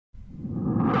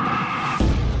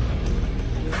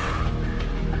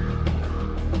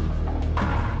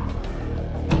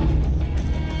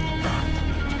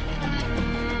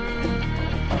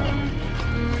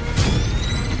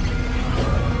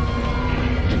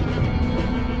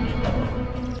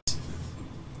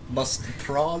Bust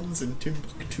prawns in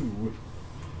Timbuktu.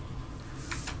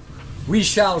 We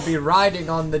shall be riding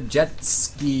on the jet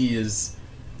skis,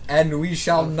 and we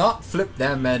shall not flip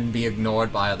them and be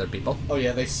ignored by other people. Oh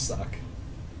yeah, they suck.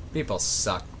 People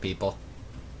suck, people.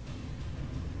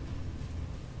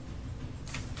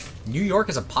 New York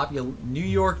is a New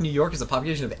York is a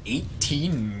population of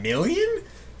 18 million?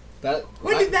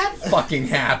 When did that fucking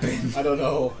happen? I don't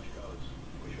know.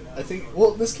 I think,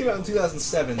 well, this came out in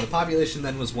 2007. The population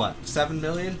then was what? 7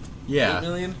 million? Yeah. 8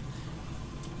 million?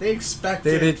 They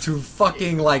expected it to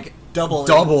fucking, like,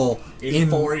 double in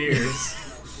 4 years.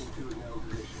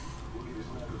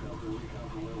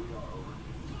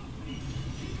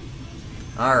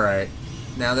 Alright.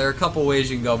 Now, there are a couple ways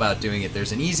you can go about doing it.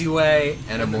 There's an easy way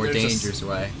and a more dangerous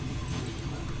way.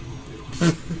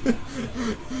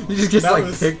 He just gets,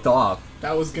 like, picked off.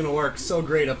 That was gonna work so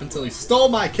great up until he stole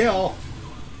my kill!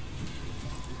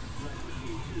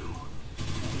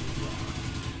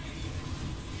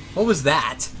 What was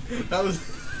that? That was...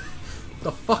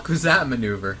 The fuck was that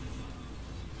maneuver?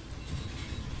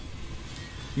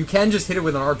 You can just hit it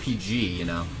with an RPG, you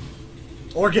know.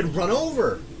 Or get run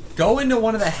over! Go into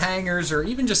one of the hangars, or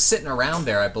even just sitting around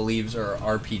there, I believe, are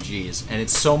RPGs. And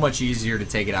it's so much easier to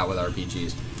take it out with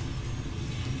RPGs.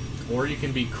 Or you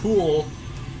can be cool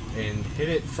and hit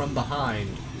it from behind.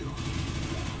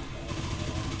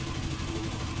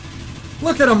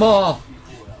 Look at them all!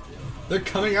 They're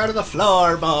coming out of the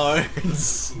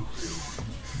floorboards!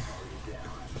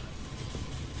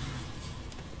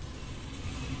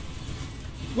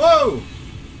 Whoa!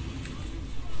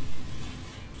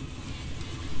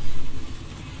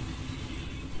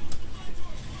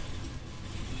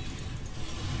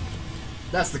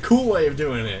 That's the cool way of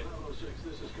doing it.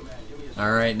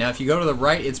 Alright, now if you go to the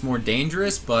right, it's more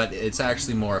dangerous, but it's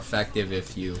actually more effective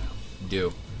if you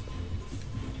do.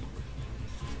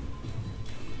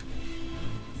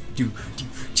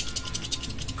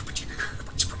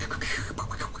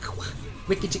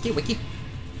 Wiki chicky wiki.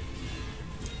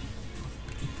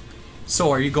 So,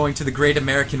 are you going to the Great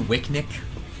American Wicnic?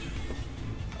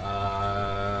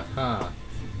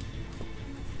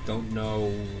 Don't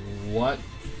know what,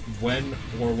 when,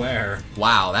 or where.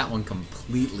 Wow, that one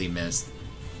completely missed.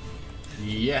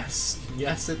 Yes.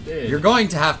 Yes, it did. You're going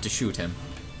to have to shoot him.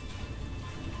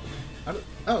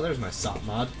 Oh, there's my SOP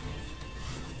mod.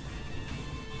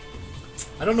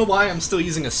 I don't know why I'm still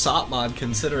using a SOP mod,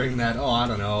 considering that, oh, I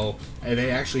don't know,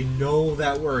 they actually know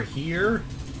that we're here?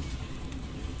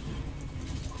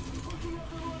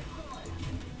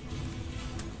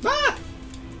 Ah!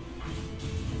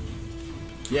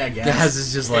 Yeah, Gaz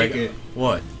is just like,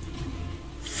 what?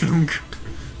 Flunk.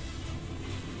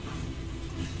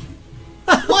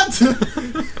 What?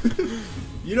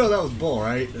 You know that was bull,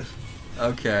 right?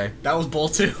 Okay. That was bull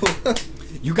too.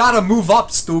 You gotta move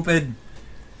up, stupid.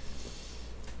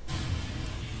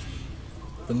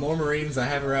 The more Marines I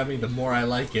have around me, the more I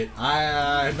like it.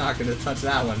 I'm not gonna touch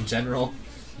that one, General.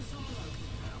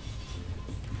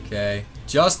 Okay.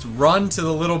 Just run to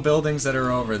the little buildings that are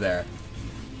over there.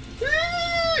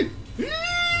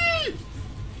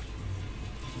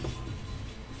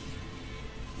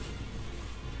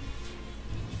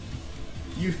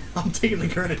 I'm taking the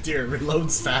Grenadier. It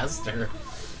reloads faster.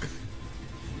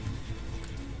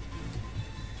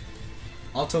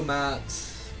 Automat,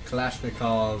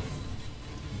 Kalashnikov,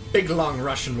 big long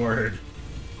Russian word.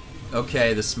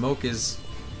 Okay, the smoke is...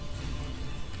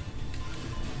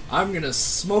 I'm gonna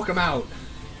smoke him out.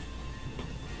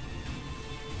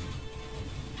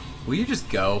 Will you just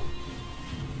go?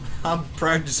 I'm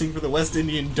practicing for the West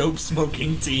Indian dope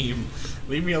smoking team.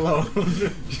 Leave me alone.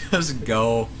 Just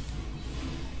go.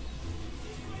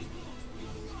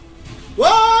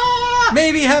 Whoa!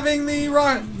 Maybe having the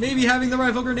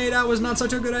rifle grenade out was not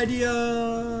such a good idea.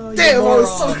 Damn, I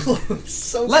was so close.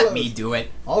 So Let close. me do it.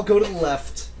 I'll go to the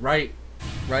left. Right.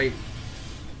 Right.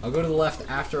 I'll go to the left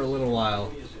after a little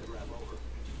while.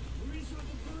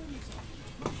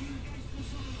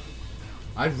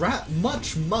 I'd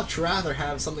much rather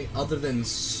have something other than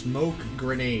smoke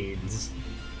grenades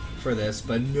for this,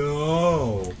 but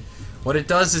no. What it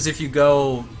does is if you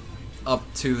go up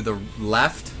to the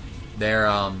left, there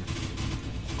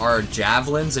are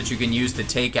javelins that you can use to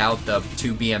take out the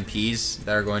 2 BMPs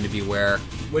that are going to be where...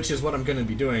 Which is what I'm going to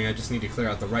be doing. I just need to clear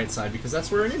out the right side because that's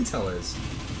where an intel is.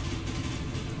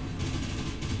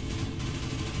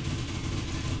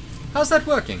 How's that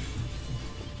working?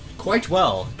 Quite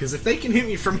well, because if they can hit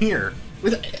me from here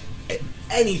with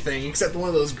anything except one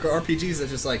of those RPGs that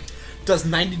just like does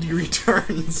 90-degree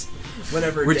turns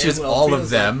whenever, which is all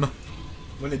of them, like,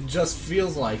 when it just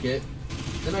feels like it,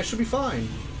 then I should be fine.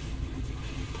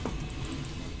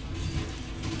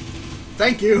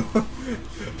 Thank you!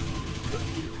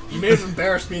 You may have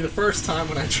embarrassed me the first time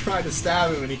when I tried to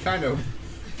stab him and he kind of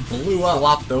blew up.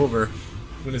 Flopped over.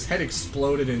 When his head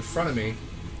exploded in front of me.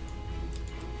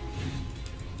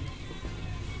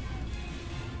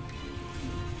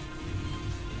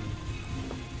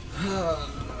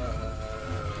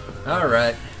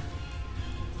 Alright.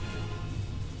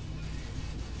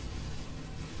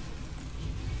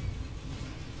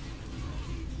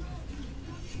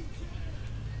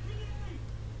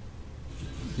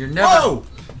 You're never... Whoa!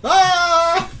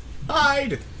 Ah!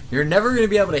 Hide! You're never going to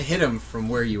be able to hit him from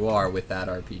where you are with that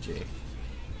RPG.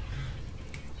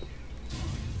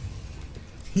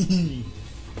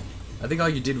 I think all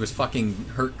you did was fucking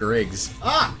hurt Griggs.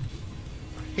 Ah!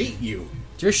 I hate you.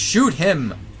 Just shoot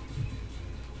him!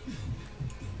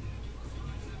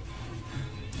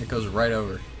 It goes right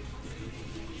over.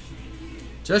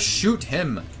 Just shoot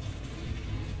him!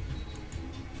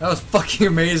 That was fucking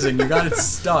amazing. You got it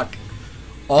stuck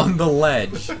on the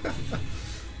ledge.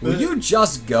 Will you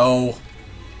just go?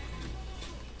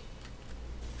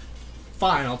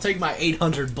 Fine, I'll take my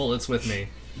 800 bullets with me.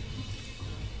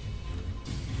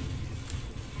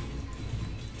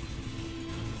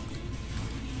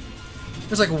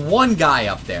 There's like one guy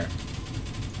up there.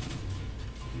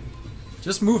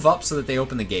 Just move up so that they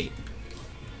open the gate.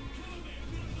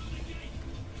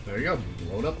 There you go.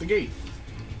 Load up the gate.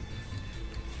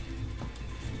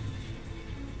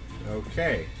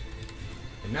 Okay.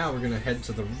 And now we're gonna head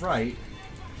to the right.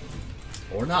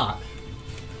 Or not.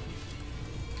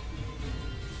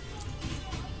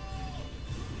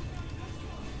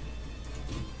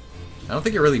 I don't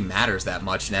think it really matters that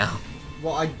much now.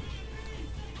 Well, I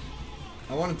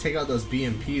want to take out those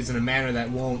BMPs in a manner that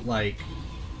won't, like,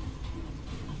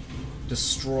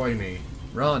 destroy me.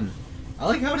 Run. I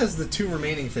like how it has the 2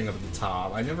 remaining thing up at the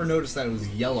top. I never noticed that it was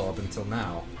yellow up until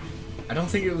now. I don't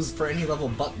think it was for any level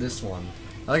but this one.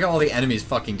 I like how all the enemies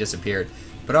fucking disappeared.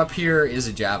 But up here is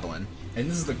a javelin. And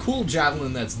this is the cool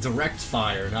javelin that's direct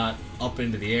fire, not up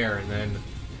into the air and then...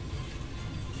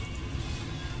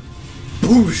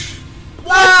 Boosh!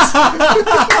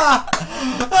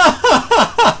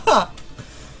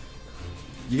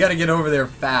 You gotta get over there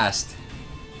fast.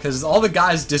 Because all the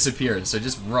guys disappeared, so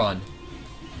just run.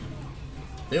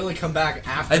 They only come back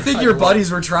after... I think your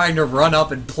buddies were trying to run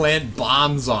up and plant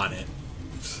bombs on it.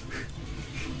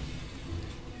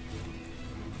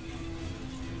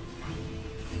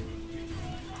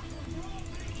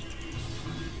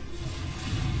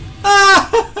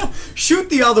 Shoot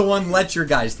the other one, let your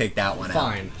guys take that one out.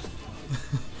 Fine.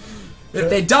 If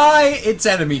they die, it's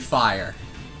enemy fire.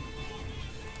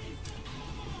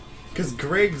 Because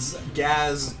Griggs,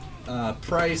 Gaz,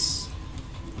 Price,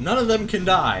 none of them can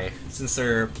die, since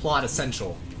they're plot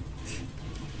essential.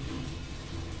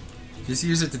 Just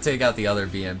use it to take out the other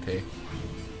BMP.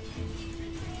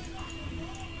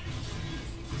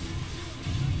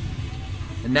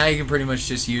 And now you can pretty much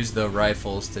just use the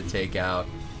rifles to take out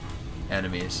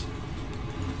enemies.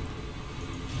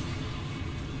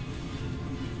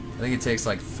 I think it takes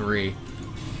like 3.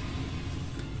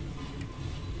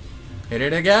 Hit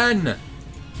it again!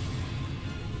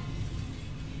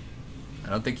 I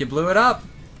don't think you blew it up.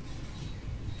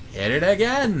 Hit it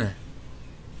again!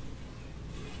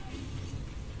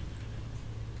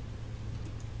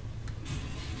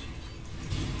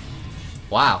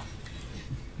 Wow.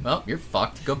 Well, you're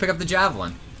fucked. Go pick up the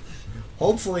javelin.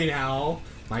 Hopefully now,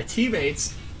 my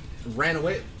teammates ran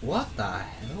away. What the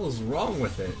hell is wrong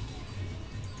with it?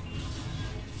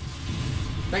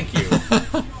 Thank you.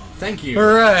 Thank you.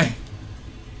 Hooray!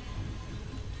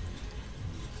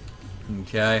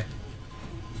 Okay.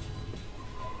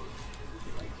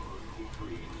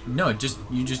 No,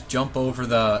 you just jump over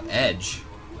the edge.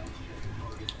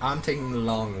 I'm taking the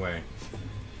long way.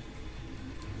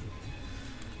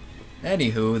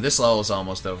 Anywho, this level's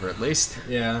almost over at least.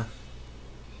 Yeah.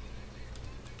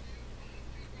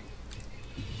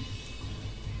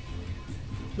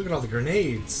 Look at all the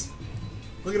grenades.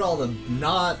 Look at all the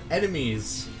not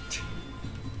enemies.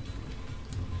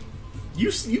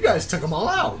 You guys took them all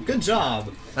out. Good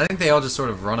job. I think they all just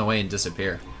sort of run away and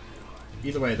disappear.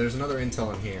 Either way, there's another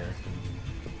intel in here.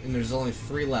 And there's only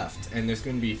 3 left. And there's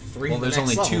going to be 3 Well, in the there's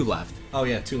next only level. 2 left. Oh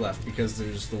yeah, 2 left, because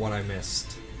there's the one I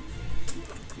missed.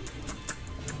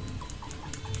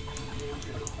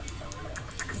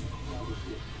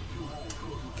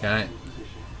 Okay.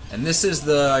 And this is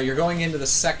you're going into the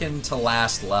second to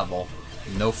last level.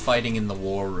 No fighting in the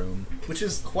war room. Which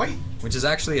is quite... Which is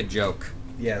actually a joke.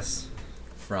 Yes.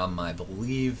 From, I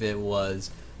believe it was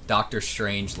Dr.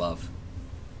 Strangelove.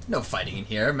 No fighting in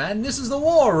here, man. This is the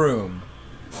war room.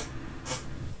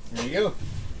 There you go.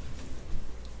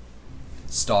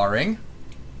 Starring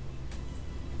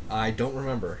I don't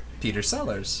remember. Peter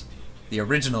Sellers, the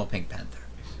original Pink Panther.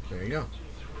 There you go.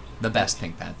 The best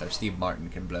Pink Panther. Steve Martin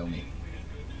can blow me.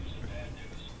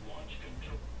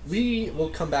 We will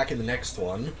come back in the next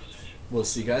one. We'll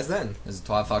see you guys then. This is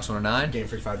Twilight Fox 109. Game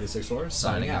Freak 5264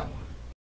 Signing out.